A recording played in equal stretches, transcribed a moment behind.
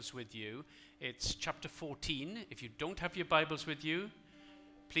with you. It's chapter 14. If you don't have your Bibles with you,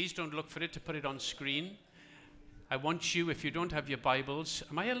 please don't look for it to put it on screen. I want you, if you don't have your Bibles,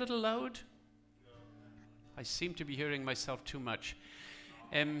 am I a little loud? I seem to be hearing myself too much.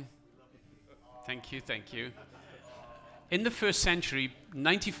 Thank you. In the first century,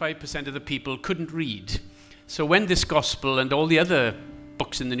 95% of the people couldn't read. So when this gospel and all the other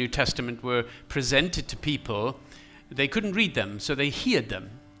books in the New Testament were presented to people, they couldn't read them, so they heard them.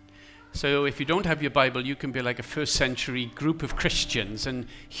 So if you don't have your Bible, you can be like a first century group of Christians and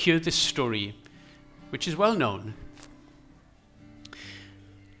hear this story, which is well known.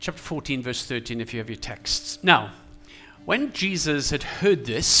 Chapter 14, verse 13, if you have your texts. Now, when Jesus had heard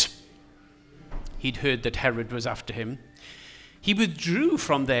this, he'd heard that Herod was after him, he withdrew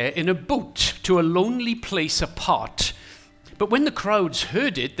from there in a boat to a lonely place apart. But when the crowds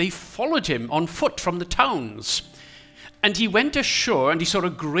heard it, they followed him on foot from the towns. And he went ashore, and he saw a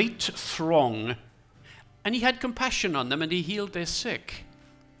great throng. And he had compassion on them, and he healed their sick.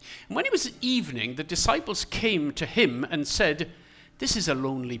 And when it was evening, the disciples came to him and said, "This is a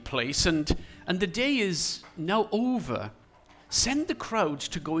lonely place, and the day is now over. Send the crowds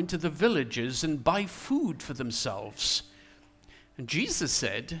to go into the villages and buy food for themselves." And Jesus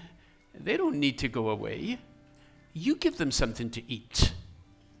said, "They don't need to go away. You give them something to eat."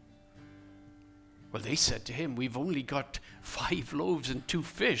 Well, they said to him, "We've only got 5 loaves and 2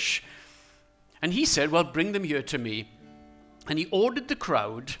 fish. And he said, "Well, bring them here to me." And he ordered the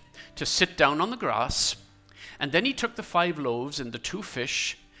crowd to sit down on the grass. And then he took the 5 loaves and the 2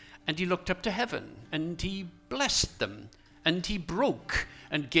 fish, and he looked up to heaven, and he blessed them. And he broke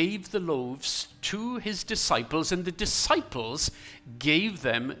and gave the loaves to his disciples, and the disciples gave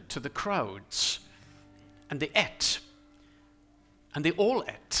them to the crowds. And they ate, and they all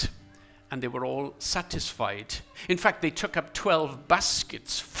ate. And they were all satisfied. In fact, they took up 12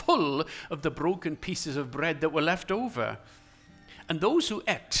 baskets full of the broken pieces of bread that were left over. And those who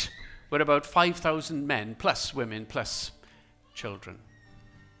ate were about 5,000 men, plus women, plus children.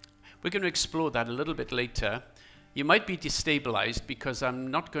 We're going to explore that a little bit later. You might be destabilized because I'm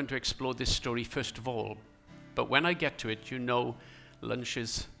not going to explore this story first of all. But when I get to it, you know lunch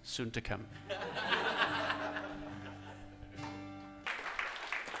is soon to come.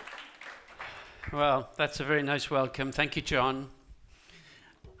 Well, that's a very nice welcome. Thank you, John.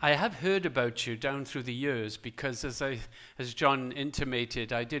 I have heard about you down through the years because, as John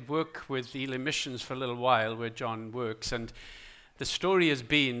intimated, I did work with Elim Missions for a little while where John works, and the story has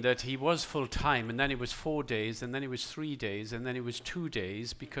been that he was full-time, and then it was 4 days, and then it was 3 days, and then it was 2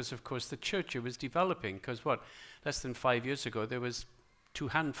 days because, of course, the church was developing. Because, less than 5 years ago, there was 2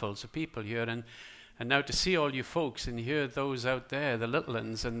 handfuls of people here, and now to see all you folks and hear those out there, the little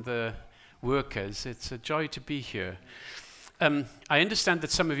ones and the workers, it's a joy to be here. I understand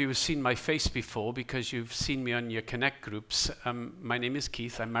that some of you have seen my face before because you've seen me on your Connect groups. My name is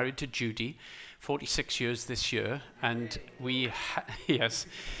Keith. I'm married to Judy, 46 years this year, and yes,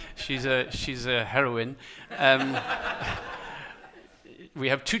 she's a heroine. We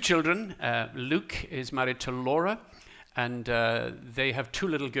have 2 children. Luke is married to Laura, and they have 2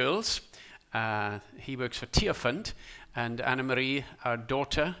 little girls. He works for Tear Fund, and Anna Marie, our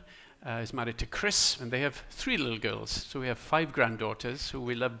daughter, is married to Chris, and they have 3 little girls. So we have 5 granddaughters who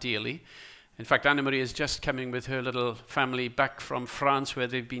we love dearly. In fact, Anna Marie is just coming with her little family back from France where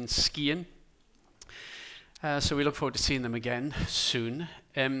they've been skiing. So we look forward to seeing them again soon.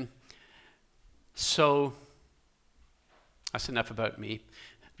 So that's enough about me.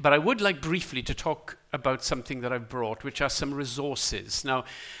 But I would like briefly to talk about something that I've brought, which are some resources. Now,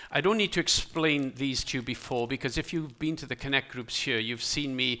 I don't need to explain these to you before, because if you've been to the Connect groups here, you've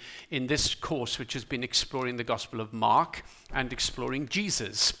seen me in this course, which has been exploring the Gospel of Mark and exploring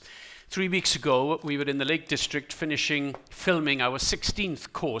Jesus. 3 weeks ago, we were in the Lake District filming our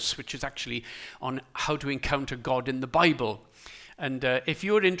 16th course, which is actually on how to encounter God in the Bible. And if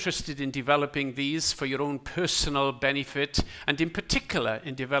you're interested in developing these for your own personal benefit, and in particular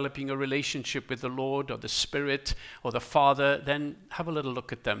in developing a relationship with the Lord or the Spirit or the Father, then have a little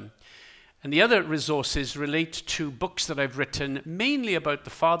look at them. And the other resources relate to books that I've written, mainly about the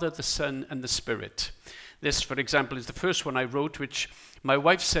Father, the Son, and the Spirit. This, for example, is the first one I wrote, which my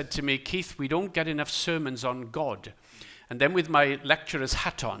wife said to me, "Keith, we don't get enough sermons on God." And then with my lecturer's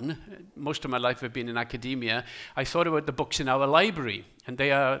hat on, most of my life I've been in academia, I thought about the books in our library. and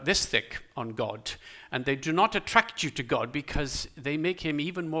they are this thick on God, and they do not attract you to God because they make him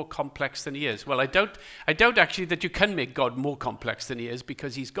even more complex than he is. Well, I doubt actually that you can make God more complex than he is,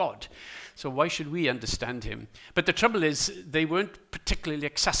 because he's God. So why should we understand him? But the trouble is, they weren't particularly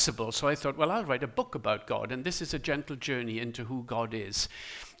accessible, so I thought, well, I'll write a book about God, and this is a gentle journey into who God is.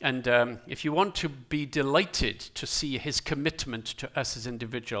 And if you want to be delighted to see his commitment to us as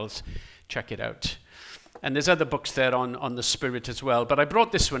individuals, check it out. And there's other books there on the Spirit as well. But I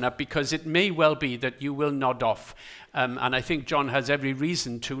brought this one up because it may well be that you will nod off. And I think John has every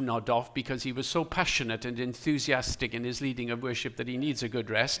reason to nod off, because he was so passionate and enthusiastic in his leading of worship that he needs a good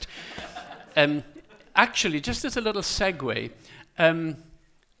rest. Actually, just as a little segue,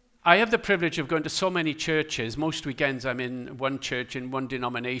 I have the privilege of going to so many churches. Most weekends I'm in one church, in one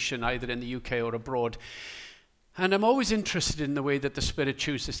denomination, either in the UK or abroad. And I'm always interested in the way that the Spirit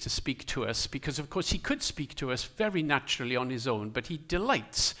chooses to speak to us, because, of course, he could speak to us very naturally on his own, but he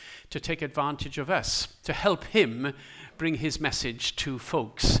delights to take advantage of us, to help him bring his message to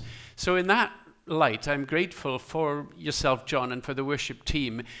folks. So in that light, I'm grateful for yourself, John, and for the worship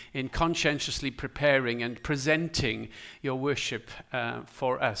team in conscientiously preparing and presenting your worship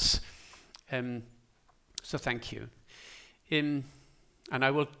for us. So thank you. And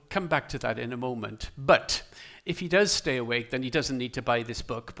I will come back to that in a moment. But if he does stay awake, then he doesn't need to buy this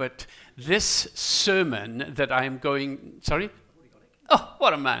book. But this sermon that I am going... Sorry? Oh,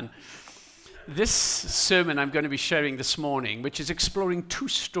 what a man. This sermon I'm going to be sharing this morning, which is exploring two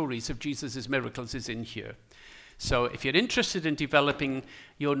stories of Jesus' miracles, is in here. So if you're interested in developing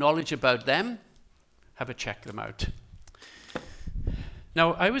your knowledge about them, have a check them out.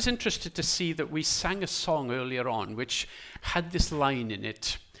 Now, I was interested to see that we sang a song earlier on which had this line in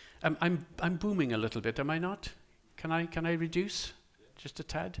it. I'm booming a little bit, am I not? Can I reduce just a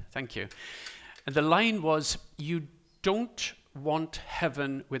tad? Thank you. And the line was, "You don't want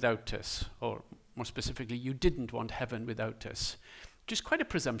heaven without us," or more specifically, "You didn't want heaven without us," which is quite a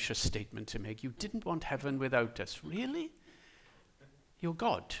presumptuous statement to make. You didn't want heaven without us. Really? You're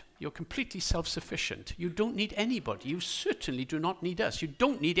God. You're completely self-sufficient. You don't need anybody. You certainly do not need us. You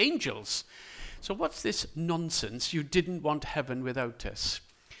don't need angels. So what's this nonsense? You didn't want heaven without us.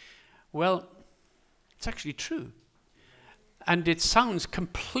 Well, it's actually true. And it sounds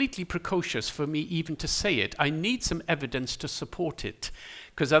completely precocious for me even to say it. I need some evidence to support it,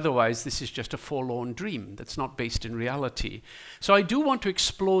 because otherwise this is just a forlorn dream that's not based in reality. So I do want to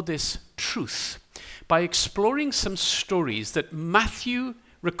explore this truth by exploring some stories that Matthew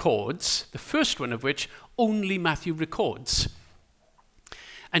records, the first one of which only Matthew records.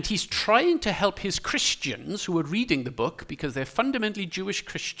 And he's trying to help his Christians who are reading the book, because they're fundamentally Jewish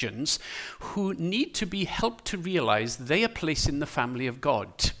Christians who need to be helped to realize they are placed in the family of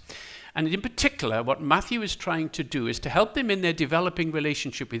God. And in particular, what Matthew is trying to do is to help them in their developing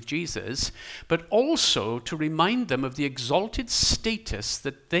relationship with Jesus, but also to remind them of the exalted status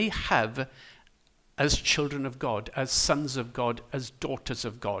that they have as children of God, as sons of God, as daughters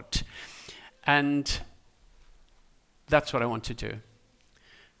of God. And that's what I want to do.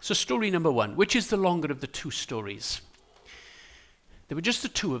 So story number one, which is the longer of the two stories. There were just the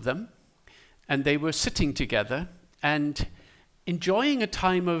two of them, and they were sitting together and enjoying a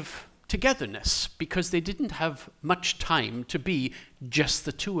time of togetherness, because they didn't have much time to be just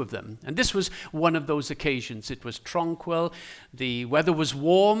the two of them. And this was one of those occasions. It was tranquil, the weather was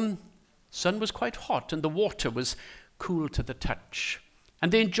warm, sun was quite hot, and the water was cool to the touch.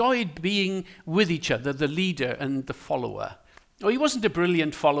 And they enjoyed being with each other, the leader and the follower. Oh, he wasn't a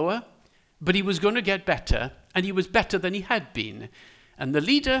brilliant follower, but he was going to get better, and he was better than he had been. And the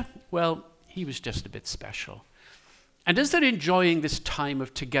leader, well, he was just a bit special. And as they're enjoying this time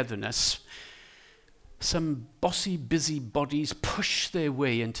of togetherness, some bossy, busy bodies push their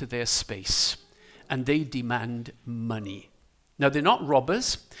way into their space, and they demand money. Now, they're not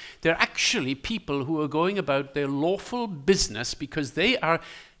robbers. They're actually people who are going about their lawful business, because they are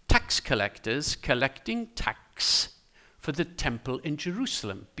tax collectors collecting tax for the temple in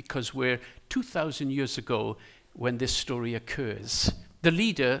Jerusalem, because we're 2,000 years ago when this story occurs. The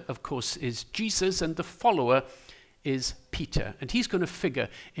leader, of course, is Jesus, and the follower is Peter. And he's going to figure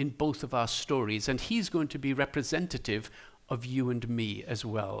in both of our stories, and he's going to be representative of you and me as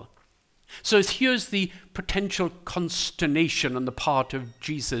well. So here's the potential consternation on the part of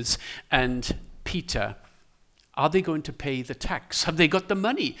Jesus and Peter. Are they going to pay the tax? Have they got the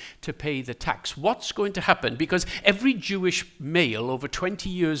money to pay the tax? What's going to happen? Because every Jewish male over 20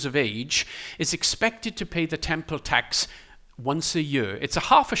 years of age is expected to pay the temple tax once a year. It's a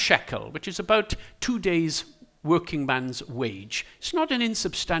half a shekel, which is about 2 days' working man's wage. It's not an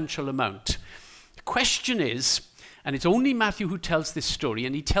insubstantial amount. The question is, And it's only Matthew who tells this story,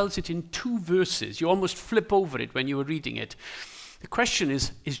 and he tells it in 2 verses. You almost flip over it when you were reading it. The question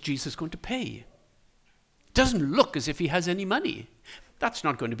is Jesus going to pay? It doesn't look as if he has any money. That's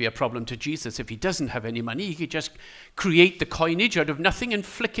not going to be a problem to Jesus if he doesn't have any money. He could just create the coinage out of nothing and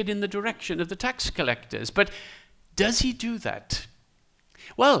flick it in the direction of the tax collectors. But does he do that?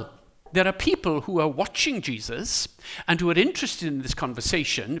 Well, there are people who are watching Jesus and who are interested in this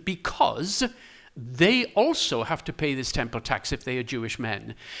conversation because they also have to pay this temple tax if they are Jewish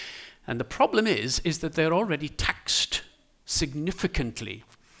men. And the problem is that they're already taxed significantly.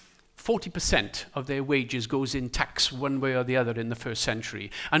 40% of their wages goes in tax one way or the other in the first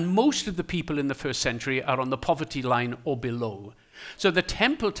century. And most of the people in the first century are on the poverty line or below. So the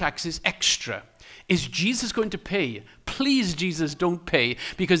temple tax is extra. Is Jesus going to pay? Please, Jesus, don't pay,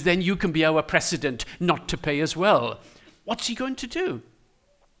 because then you can be our precedent not to pay as well. What's he going to do?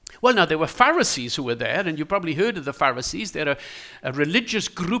 Well, now, there were Pharisees who were there, and you probably heard of the Pharisees. They're a religious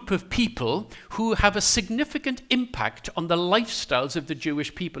group of people who have a significant impact on the lifestyles of the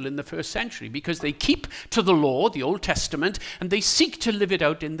Jewish people in the first century, because they keep to the law, the Old Testament, and they seek to live it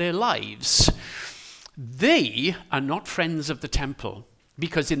out in their lives. They are not friends of the temple,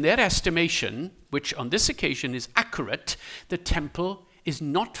 because in their estimation, which on this occasion is accurate, the temple is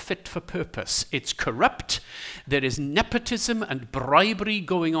not fit for purpose. It's corrupt. There is nepotism and bribery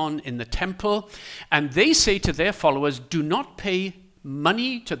going on in the temple. And they say to their followers, do not pay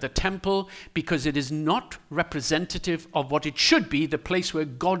money to the temple because it is not representative of what it should be, the place where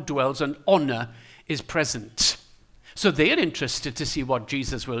God dwells and honor is present. So they are interested to see what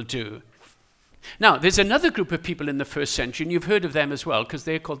Jesus will do. Now, there's another group of people in the first century, and you've heard of them as well, because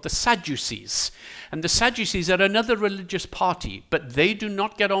they're called the Sadducees. And the Sadducees are another religious party, but they do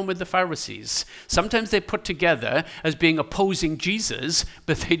not get on with the Pharisees. Sometimes they're put together as being opposing Jesus,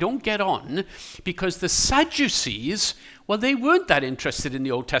 but they don't get on, because the Sadducees, well, they weren't that interested in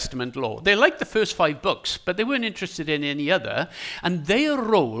the Old Testament law. They liked the first 5 books, but they weren't interested in any other, and their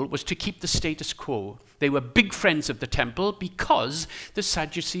role was to keep the status quo. They were big friends of the temple because the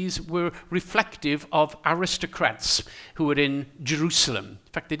Sadducees were reflective of aristocrats who were in Jerusalem.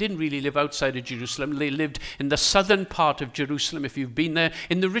 In fact, they didn't really live outside of Jerusalem. They lived in the southern part of Jerusalem, if you've been there,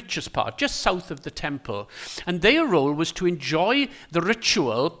 in the richest part, just south of the temple. And their role was to enjoy the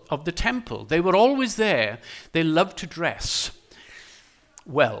ritual of the temple. They were always there. They loved to dress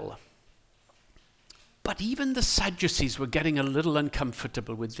well. But even the Sadducees were getting a little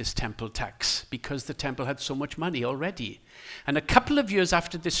uncomfortable with this temple tax because the temple had so much money already. And a couple of years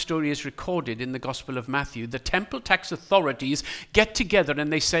after this story is recorded in the Gospel of Matthew, the temple tax authorities get together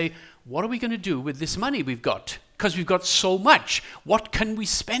and they say, what are we going to do with this money we've got? Because we've got so much. What can we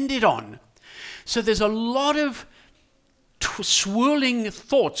spend it on? So there's a lot of swirling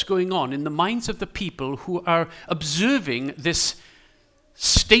thoughts going on in the minds of the people who are observing this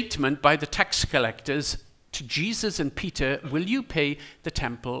statement by the tax collectors to Jesus and Peter, will you pay the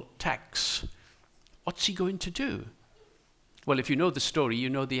temple tax? What's he going to do? Well, if you know the story, you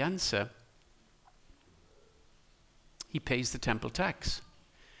know the answer. He pays the temple tax.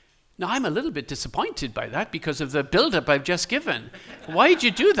 Now, I'm a little bit disappointed by that because of the build-up I've just given. Why did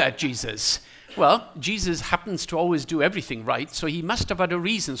you do that, Jesus? Well, Jesus happens to always do everything right, so he must have had a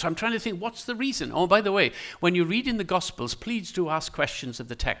reason. So I'm trying to think, what's the reason? Oh, by the way, when you read in the Gospels, please do ask questions of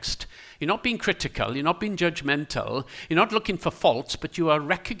the text. You're not being critical, you're not being judgmental, you're not looking for faults, but you are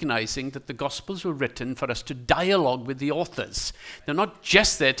recognizing that the Gospels were written for us to dialogue with the authors. They're not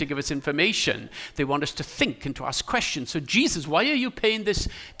just there to give us information. They want us to think and to ask questions. So Jesus, why are you paying this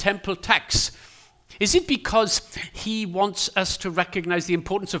temple tax? Is it because he wants us to recognize the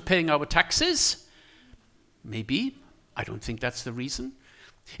importance of paying our taxes? Maybe. I don't think that's the reason.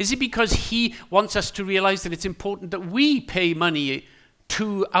 Is it because he wants us to realize that it's important that we pay money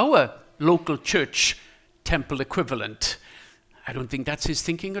to our local church temple equivalent? I don't think that's his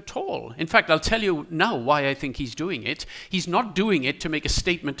thinking at all. In fact, I'll tell you now why I think he's doing it. He's not doing it to make a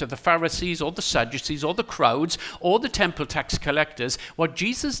statement to the Pharisees or the Sadducees or the crowds or the temple tax collectors. What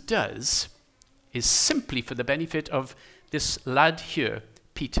Jesus does is simply for the benefit of this lad here,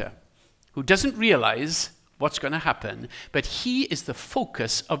 Peter, who doesn't realize what's going to happen, but he is the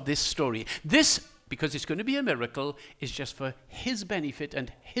focus of this story. This, because it's going to be a miracle, is just for his benefit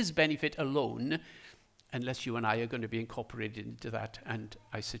and his benefit alone, unless you and I are going to be incorporated into that, and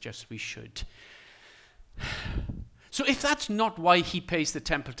I suggest we should. So if that's not why he pays the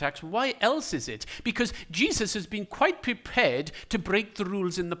temple tax, why else is it? Because Jesus has been quite prepared to break the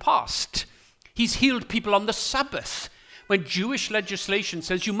rules in the past. He's healed people on the Sabbath, when Jewish legislation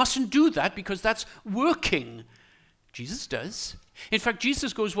says you mustn't do that because that's working. Jesus does. In fact,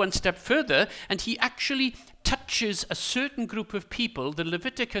 Jesus goes one step further and he actually touches a certain group of people, the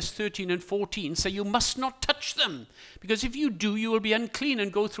Leviticus 13 and 14 say you must not touch them, because if you do, you will be unclean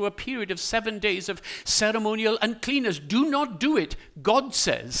and go through a period of 7 days of ceremonial uncleanness. Do not do it, God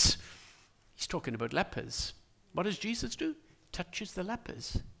says. He's talking about lepers. What does Jesus do? Touches the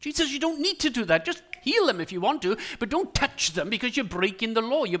lepers. Jesus, you don't need to do that. Just heal them if you want to, but don't touch them because you're breaking the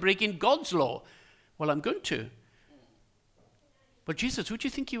law. You're breaking God's law. Well, I'm going to. But Jesus, who do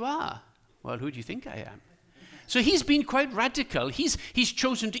you think you are? Well, who do you think I am? So he's been quite radical. He's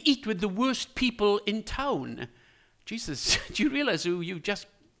chosen to eat with the worst people in town. Jesus, do you realize who you've just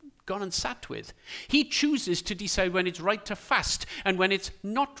gone and sat with? He chooses to decide when it's right to fast and when it's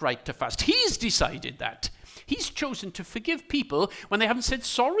not right to fast. He's decided that. He's chosen to forgive people when they haven't said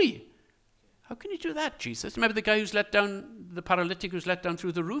sorry. How can you do that, Jesus? Remember the guy who's let down, the paralytic who's let down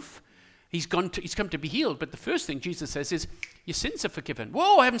through the roof? He's come to be healed, but the first thing Jesus says is, your sins are forgiven.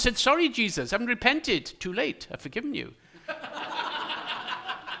 Whoa, I haven't said sorry, Jesus. I haven't repented. Too late. I've forgiven you.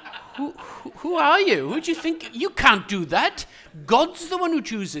 Who are you? Who do you think? You can't do that. God's the one who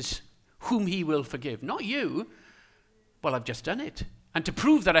chooses whom he will forgive, not you. Well, I've just done it. And to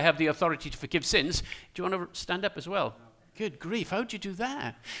prove that I have the authority to forgive sins, do you want to stand up as well? Good grief, how'd you do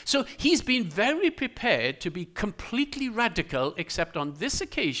that? So he's been very prepared to be completely radical, except on this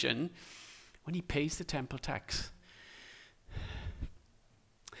occasion, when he pays the temple tax.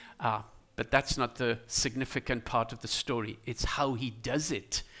 But that's not the significant part of the story. It's how he does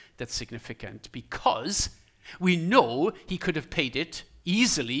it that's significant, because we know he could have paid it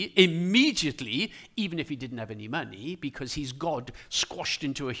easily, immediately, even if he didn't have any money, because he's God squashed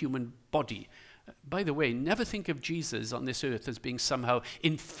into a human body. By the way, never think of Jesus on this earth as being somehow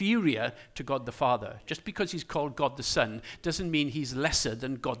inferior to God the Father. Just because he's called God the Son doesn't mean he's lesser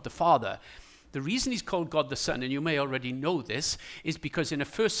than God the Father. The reason he's called God the Son, and you may already know this, is because in a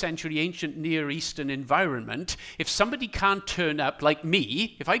first century ancient Near Eastern environment, if somebody can't turn up, like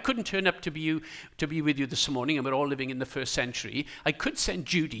me, if I couldn't turn up to be with you this morning, and we're all living in the first century, I could send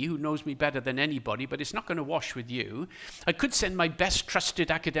Judy, who knows me better than anybody, but it's not going to wash with you. I could send my best trusted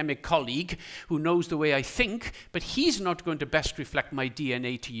academic colleague, who knows the way I think, but he's not going to best reflect my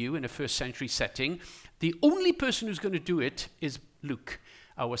DNA to you in a first century setting. The only person who's going to do it is Luke,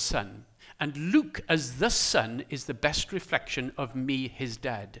 our son. And Luke, as the son, is the best reflection of me, his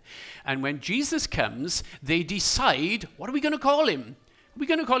dad. And when Jesus comes, they decide, what are we going to call him? Are we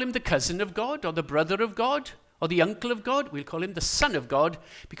going to call him the cousin of God, or the brother of God, or the uncle of God? We'll call him the son of God,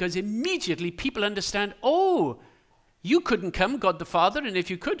 because immediately people understand, oh, you couldn't come, God the Father, and if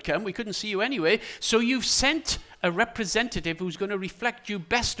you could come, we couldn't see you anyway. So you've sent a representative who's going to reflect you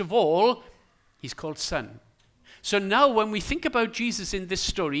best of all. He's called Son. So now when we think about Jesus in this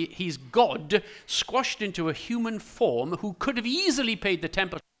story, he's God squashed into a human form who could have easily paid the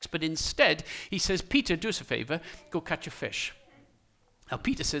temple tax, but instead he says, Peter, do us a favor, go catch a fish. Now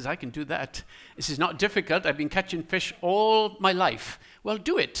Peter says, I can do that. This is not difficult. I've been catching fish all my life. Well,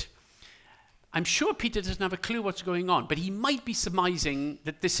 do it. I'm sure Peter doesn't have a clue what's going on, but he might be surmising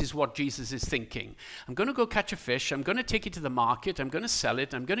that this is what Jesus is thinking. I'm going to go catch a fish. I'm going to take it to the market. I'm going to sell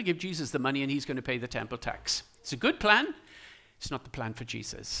it. I'm going to give Jesus the money, and he's going to pay the temple tax. It's a good plan. It's not the plan for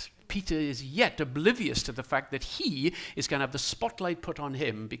Jesus. Peter is yet oblivious to the fact that he is going to have the spotlight put on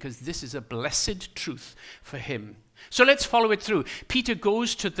him, because this is a blessed truth for him. So let's follow it through. Peter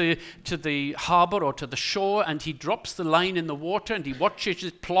goes to the harbor or to the shore, and he drops the line in the water, and he watches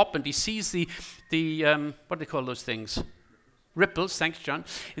it plop, and he sees the what do they call those things? Ripples. Thanks, John.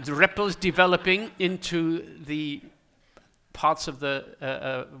 The ripples developing into the parts of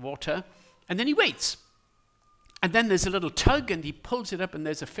the water, and then he waits. And then there's a little tug, and he pulls it up, and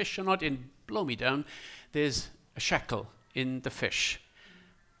there's a fish on it, and blow me down, there's a shekel in the fish.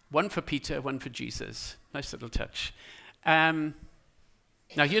 One for Peter, one for Jesus. Nice little touch. Now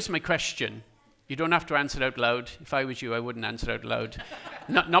here's my question. You don't have to answer out loud. If I was you, I wouldn't answer out loud.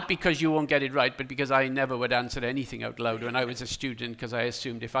 Not because you won't get it right, but because I never would answer anything out loud when I was a student, because I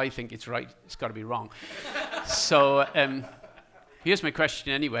assumed if I think it's right, it's got to be wrong. So here's my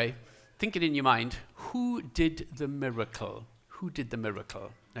question anyway. Think it in your mind. Who did the miracle? Who did the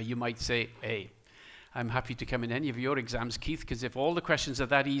miracle? Now you might say, hey, I'm happy to come in any of your exams, Keith, because if all the questions are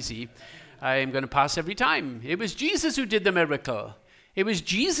that easy, I am going to pass every time. It was Jesus who did the miracle. It was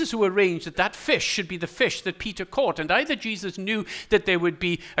Jesus who arranged that that fish should be the fish that Peter caught. And either Jesus knew that there would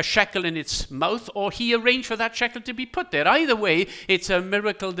be a shekel in its mouth, or he arranged for that shekel to be put there. Either way, it's a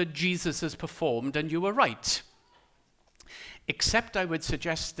miracle that Jesus has performed, and you were right. Except I would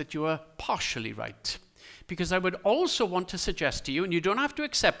suggest that you are partially right. Because I would also want to suggest to you, and you don't have to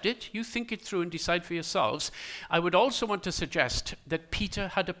accept it, you think it through and decide for yourselves, I would also want to suggest that Peter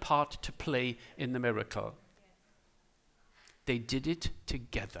had a part to play in the miracle. They did it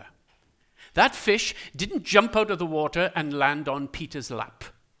together. That fish didn't jump out of the water and land on Peter's lap,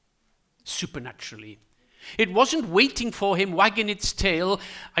 supernaturally. It wasn't waiting for him, wagging its tail,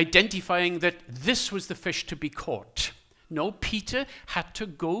 identifying that this was the fish to be caught. No, Peter had to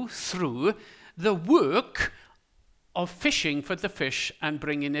go through the work of fishing for the fish and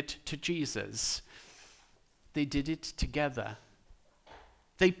bringing it to Jesus. They did it together.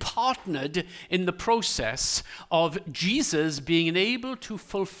 They partnered in the process of Jesus being able to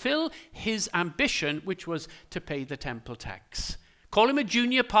fulfill his ambition, which was to pay the temple tax. Call him a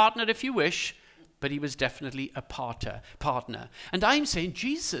junior partner if you wish, but he was definitely a partner. And I'm saying,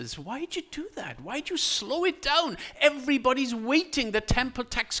 Jesus, why'd you do that? Why'd you slow it down? Everybody's waiting. The temple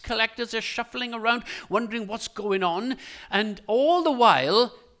tax collectors are shuffling around, wondering what's going on. And all the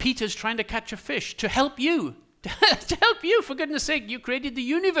while, Peter's trying to catch a fish to help you. To help you, for goodness sake. You created the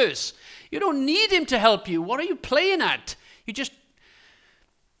universe. You don't need him to help you. What are you playing at? You just...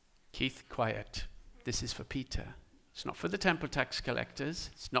 Keith, quiet. This is for Peter. It's not for the temple tax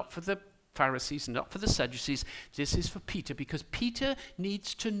collectors. It's not for the Pharisees, not for the Sadducees. This is for Peter, because Peter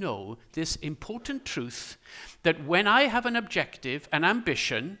needs to know this important truth that when I have an objective, an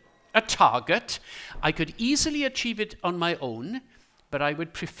ambition, a target, I could easily achieve it on my own, but I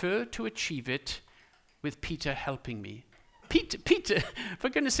would prefer to achieve it with Peter helping me. Peter, for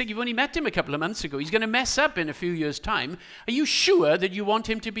goodness sake, you've only met him a couple of months ago. He's going to mess up in a few years' time. Are you sure that you want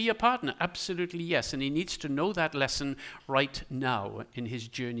him to be a partner? Absolutely yes. And he needs to know that lesson right now in his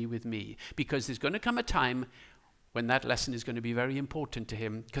journey with me, because there's going to come a time when that lesson is going to be very important to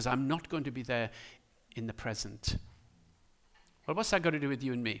him, because I'm not going to be there in the present. Well, what's that got to do with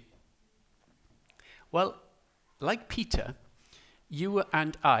you and me? Well, like Peter, you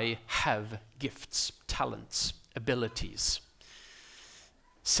and I have gifts, talents, abilities,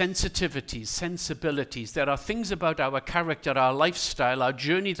 sensitivities, sensibilities. There are things about our character, our lifestyle, our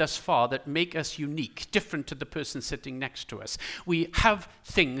journey thus far that make us unique, different to the person sitting next to us. We have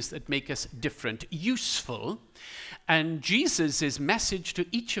things that make us different, useful. And Jesus' message to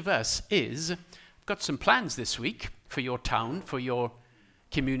each of us is, I've got some plans this week for your town, for your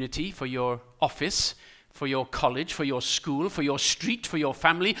community, for your office, for your college, for your school, for your street, for your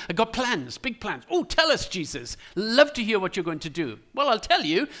family. I've got plans, big plans. Oh, tell us, Jesus. Love to hear what you're going to do. Well, I'll tell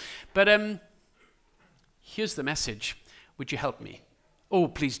you, but here's the message. Would you help me? Oh,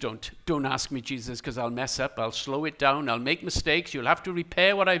 please don't. Don't ask me, Jesus, because I'll mess up. I'll slow it down. I'll make mistakes. You'll have to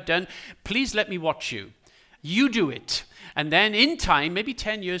repair what I've done. Please let me watch you. You do it. And then in time, maybe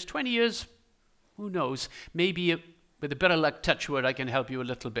 10 years, 20 years, who knows, maybe with a bit of luck, touch wood, I can help you a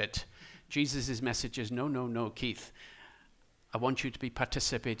little bit. Jesus' message is, no, Keith. I want you to be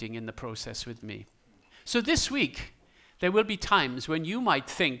participating in the process with me. So this week, there will be times when you might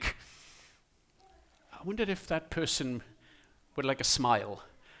think, I wonder if that person would like a smile,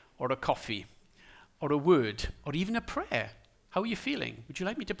 or a coffee, or a word, or even a prayer. How are you feeling? Would you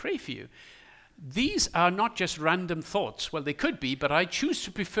like me to pray for you? These are not just random thoughts. Well, they could be, but I choose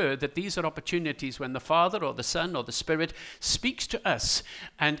to prefer that these are opportunities when the Father or the Son or the Spirit speaks to us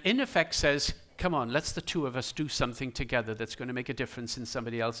and in effect says, come on, let's the two of us do something together that's going to make a difference in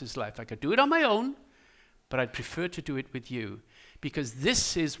somebody else's life. I could do it on my own, but I'd prefer to do it with you, because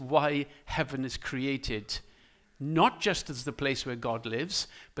this is why heaven is created, not just as the place where God lives,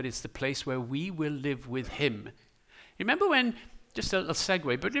 but it's the place where we will live with him. Remember when... Just a little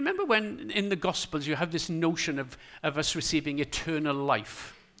segue, but remember when in the Gospels you have this notion of us receiving eternal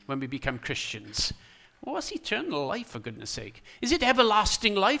life when we become Christians. Well, what's eternal life, for goodness sake? Is it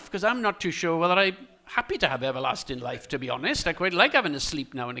everlasting life? Because I'm not too sure whether I'm happy to have everlasting life, to be honest. I quite like having a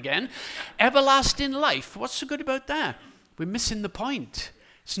sleep now and again. Everlasting life, what's so good about that? We're missing the point.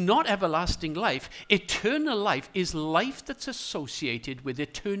 It's not everlasting life. Eternal life is life that's associated with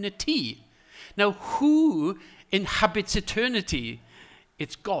eternity. Now, who inhabits eternity?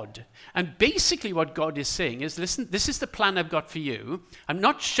 It's God. And basically what God is saying is, listen, this is the plan I've got for you. I'm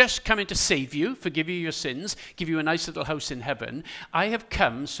not just coming to save you, forgive you your sins, give you a nice little house in heaven. I have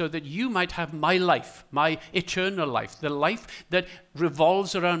come so that you might have my life, my eternal life, the life that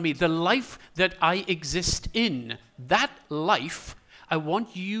revolves around me, the life that I exist in. That life I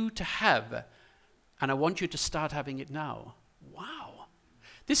want you to have, and I want you to start having it now. Wow.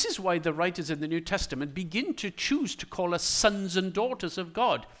 This is why the writers in the New Testament begin to choose to call us sons and daughters of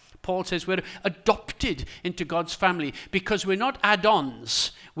God. Paul says we're adopted into God's family because we're not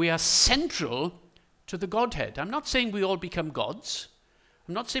add-ons. We are central to the Godhead. I'm not saying we all become gods.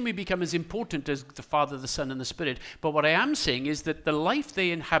 I'm not saying we become as important as the Father, the Son, and the Spirit. But what I am saying is that the life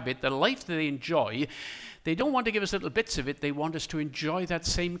they inhabit, the life that they enjoy, they don't want to give us little bits of it. They want us to enjoy that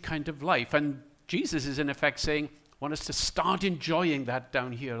same kind of life. And Jesus is in effect saying, want us to start enjoying that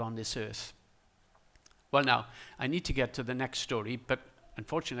down here on this earth. Well, now, I need to get to the next story, but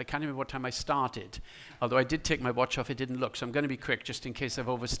unfortunately, I can't remember what time I started. Although I did take my watch off, it didn't look. So I'm going to be quick, just in case I've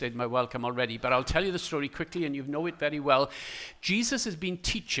overstayed my welcome already. But I'll tell you the story quickly, and you know it very well. Jesus has been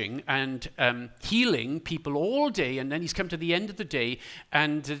teaching and healing people all day, and then he's come to the end of the day,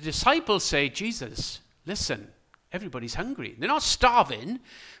 and the disciples say, Jesus, listen, everybody's hungry. They're not starving,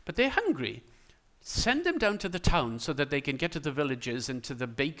 but they're hungry. Send them down to the town so that they can get to the villages and to the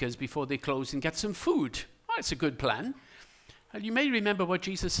bakers before they close and get some food. Oh, it's a good plan. And you may remember what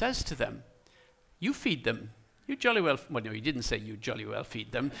Jesus says to them. You feed them. You jolly well, well, no, he didn't say you jolly well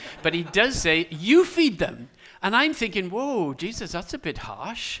feed them, but he does say, you feed them. And I'm thinking, whoa, Jesus, that's a bit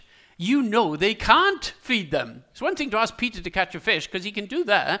harsh. You know they can't feed them. It's one thing to ask Peter to catch a fish, because he can do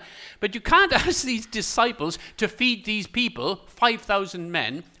that, but you can't ask these disciples to feed these people, 5,000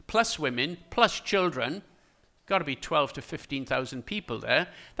 men, plus women, plus children. Got to be 12 to 15,000 people there.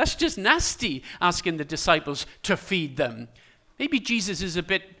 That's just nasty, asking the disciples to feed them. Maybe Jesus is a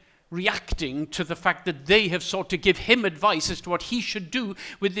bit reacting to the fact that they have sought to give him advice as to what he should do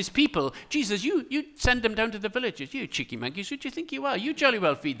with these people. Jesus, you send them down to the villages. You cheeky monkeys, who do you think you are? You jolly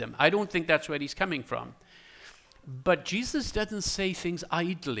well feed them. I don't think that's where he's coming from. But Jesus doesn't say things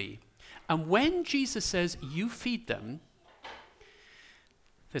idly. And when Jesus says, you feed them,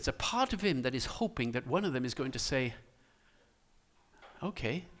 there's a part of him that is hoping that one of them is going to say,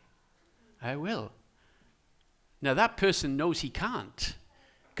 okay, I will. Now that person knows he can't,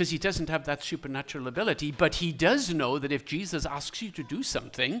 because he doesn't have that supernatural ability, but he does know that if Jesus asks you to do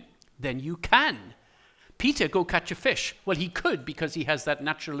something, then you can. Peter, go catch a fish. Well, he could because he has that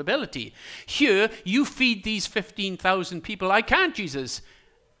natural ability. Here, you feed these 15,000 people. I can't, Jesus.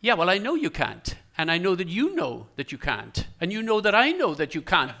 Yeah, well, I know you can't. And I know that you can't. And you know that I know that you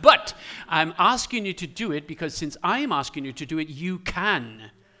can't. But I'm asking you to do it because since I'm asking you to do it, you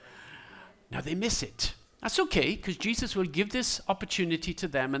can. Now they miss it. That's okay, because Jesus will give this opportunity to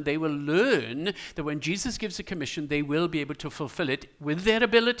them, and they will learn that when Jesus gives a commission, they will be able to fulfill it with their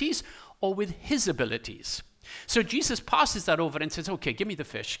abilities or with his abilities. So Jesus passes that over and says, okay, give me the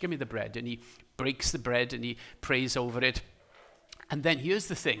fish, give me the bread. And he breaks the bread and he prays over it. And then here's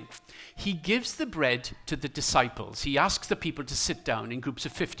the thing. He gives the bread to the disciples. He asks the people to sit down in groups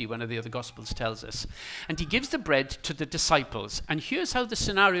of 50, one of the other Gospels tells us. And he gives the bread to the disciples. And here's how the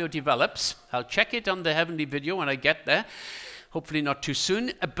scenario develops. I'll check it on the Heavenly Video when I get there. Hopefully not too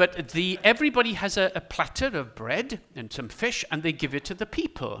soon. But everybody has a platter of bread and some fish, and they give it to the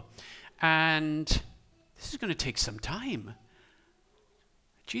people. And this is going to take some time.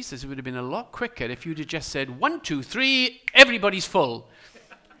 Jesus, it would have been a lot quicker if you'd have just said, 1, 2, 3, everybody's full.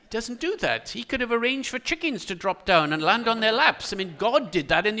 He doesn't do that. He could have arranged for chickens to drop down and land on their laps. I mean, God did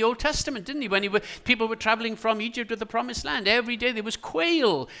that in the Old Testament, didn't he? When people were traveling from Egypt to the Promised Land, every day there was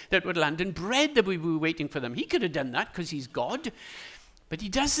quail that would land and bread that we were waiting for them. He could have done that because he's God. But he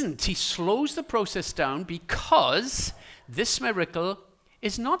doesn't. He slows the process down because this miracle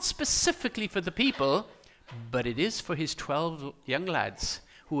is not specifically for the people, but it is for his 12 young lads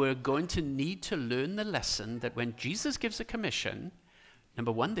who are going to need to learn the lesson that when Jesus gives a commission,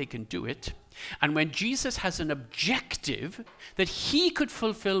 number one, they can do it. And when Jesus has an objective that he could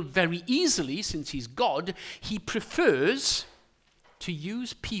fulfill very easily, since he's God, he prefers to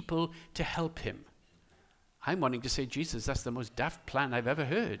use people to help him. I'm wanting to say, Jesus, that's the most daft plan I've ever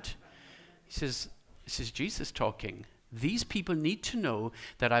heard. He says, this is Jesus talking. These people need to know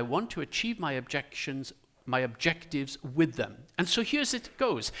that I want to achieve my objectives with them. And so here's it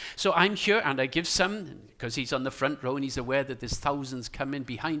goes. So I'm here and I give some, because he's on the front row and he's aware that there's thousands coming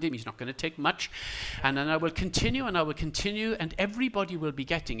behind him. He's not going to take much. And then I will continue and everybody will be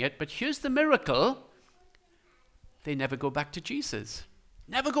getting it. But here's the miracle. They never go back to Jesus.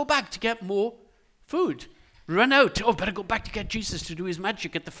 Never go back to get more food. Run out. Oh, better go back to get Jesus to do his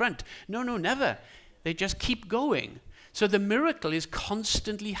magic at the front. No, never. They just keep going. So the miracle is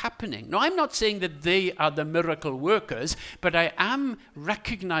constantly happening. Now, I'm not saying that they are the miracle workers, but I am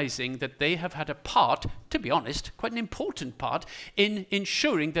recognizing that they have had a part, to be honest, quite an important part, in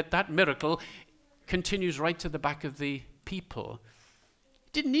ensuring that that miracle continues right to the back of the people.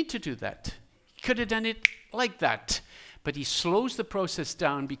 He didn't need to do that. He could have done it like that. But he slows the process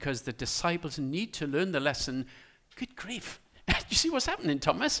down because the disciples need to learn the lesson. Good grief. You see what's happening,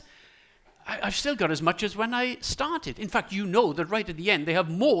 Thomas? I've still got as much as when I started. In fact, you know that right at the end, they have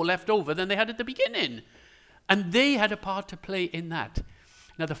more left over than they had at the beginning. And they had a part to play in that.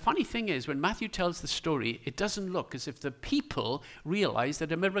 Now, the funny thing is, when Matthew tells the story, it doesn't look as if the people realized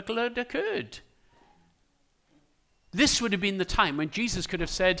that a miracle had occurred. This would have been the time when Jesus could have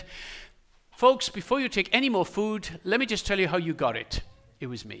said, Folks, before you take any more food, let me just tell you how you got it. It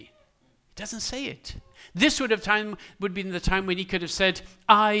was me. It doesn't say it. This would have been the time when he could have said,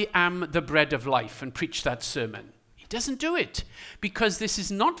 I am the bread of life, and preached that sermon. He doesn't do it, because this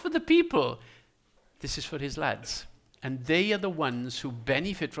is not for the people. This is for his lads. And they are the ones who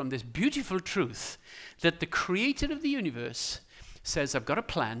benefit from this beautiful truth that the creator of the universe says, I've got a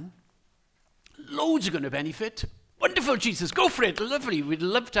plan. Loads are going to benefit. Wonderful, Jesus, go for it. Lovely. We'd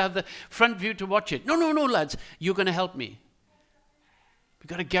love to have the front view to watch it. No, lads, you're going to help me. We've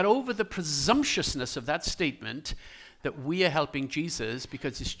got to get over the presumptuousness of that statement that we are helping Jesus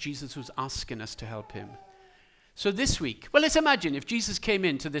because it's Jesus who's asking us to help him. So this week, well, let's imagine if Jesus came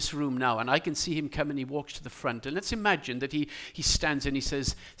into this room now, and I can see him come and he walks to the front, and let's imagine that he stands and he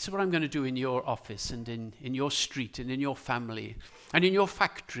says, this is what I'm going to do in your office and in your street and in your family and in your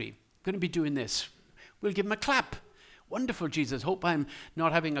factory. I'm going to be doing this. We'll give him a clap. Wonderful, Jesus. Hope I'm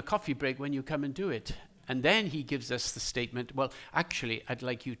not having a coffee break when you come and do it. And then he gives us the statement, well, actually, I'd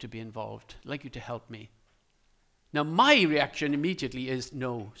like you to be involved. I'd like you to help me. Now, my reaction immediately is,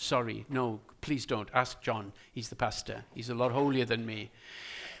 no, sorry, no, please don't. Ask John. He's the pastor. He's a lot holier than me.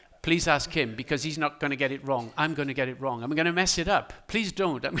 Please ask him, because he's not going to get it wrong. I'm going to get it wrong. I'm going to mess it up. Please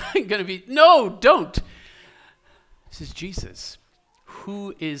don't. I'm going to be, no, don't. This is Jesus,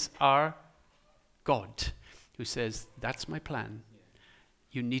 who is our God, who says, that's my plan.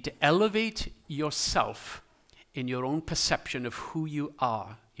 You need to elevate yourself in your own perception of who you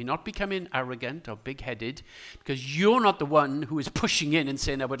are. You're not becoming arrogant or big-headed because you're not the one who is pushing in and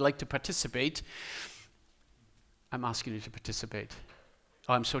saying, I would like to participate. I'm asking you to participate.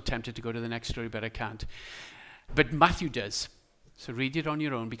 Oh, I'm so tempted to go to the next story, but I can't. But Matthew does. So read it on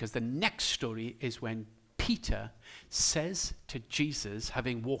your own, because the next story is when Peter says to Jesus,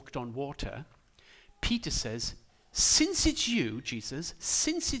 having walked on water, Peter says, since it's you, Jesus,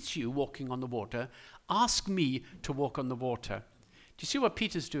 since it's you walking on the water, ask me to walk on the water. Do you see what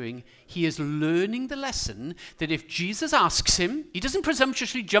Peter's doing? He is learning the lesson that if Jesus asks him, he doesn't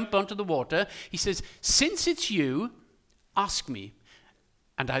presumptuously jump onto the water. He says, since it's you, ask me,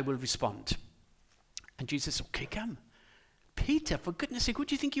 and I will respond. And Jesus says, okay, come. Peter, for goodness sake, who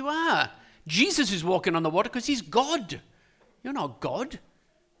do you think you are? Jesus is walking on the water because he's God. You're not God.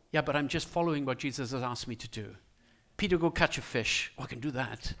 Yeah, but I'm just following what Jesus has asked me to do. Peter, go catch a fish. Oh, I can do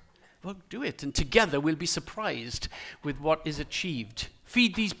that. Well, do it. And together we'll be surprised with what is achieved.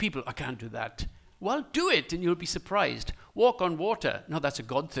 Feed these people. I can't do that. Well, do it and you'll be surprised. Walk on water. No, that's a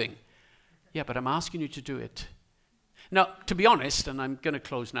God thing. Yeah, but I'm asking you to do it. Now, to be honest, and I'm going to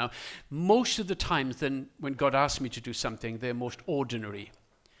close now, most of the times then when God asks me to do something, they're most ordinary.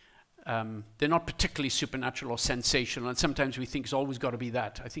 They're not particularly supernatural or sensational, and sometimes we think it's always got to be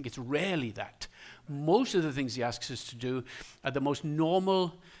that. I think it's rarely that. Most of the things he asks us to do are the most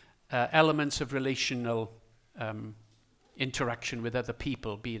normal elements of relational interaction with other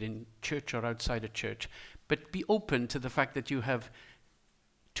people, be it in church or outside of church. But be open to the fact that you have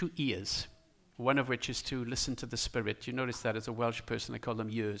 2 ears, one of which is to listen to the Spirit. You notice that as a Welsh person, I call them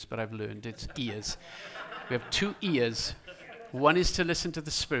ears, but I've learned it's ears. We have 2 ears. One is to listen to the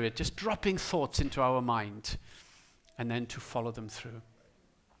Spirit, just dropping thoughts into our mind, and then to follow them through.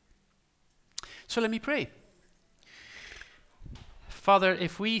 So let me pray. Father,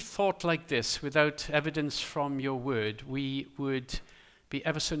 if we thought like this without evidence from your word, we would be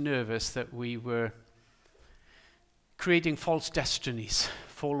ever so nervous that we were creating false destinies,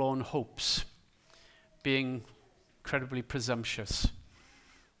 forlorn hopes, being incredibly presumptuous.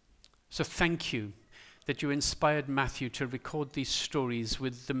 So thank you that you inspired Matthew to record these stories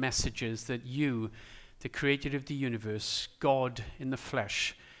with the messages that you, the creator of the universe, God in the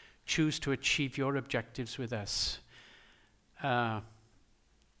flesh, choose to achieve your objectives with us.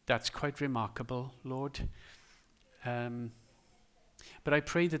 That's quite remarkable, Lord. But I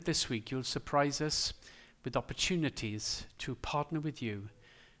pray that this week you'll surprise us with opportunities to partner with you,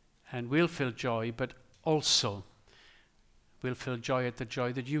 and we'll feel joy, but also we'll feel joy at the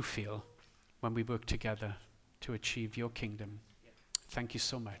joy that you feel when we work together to achieve your kingdom. Thank you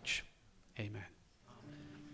so much. Amen.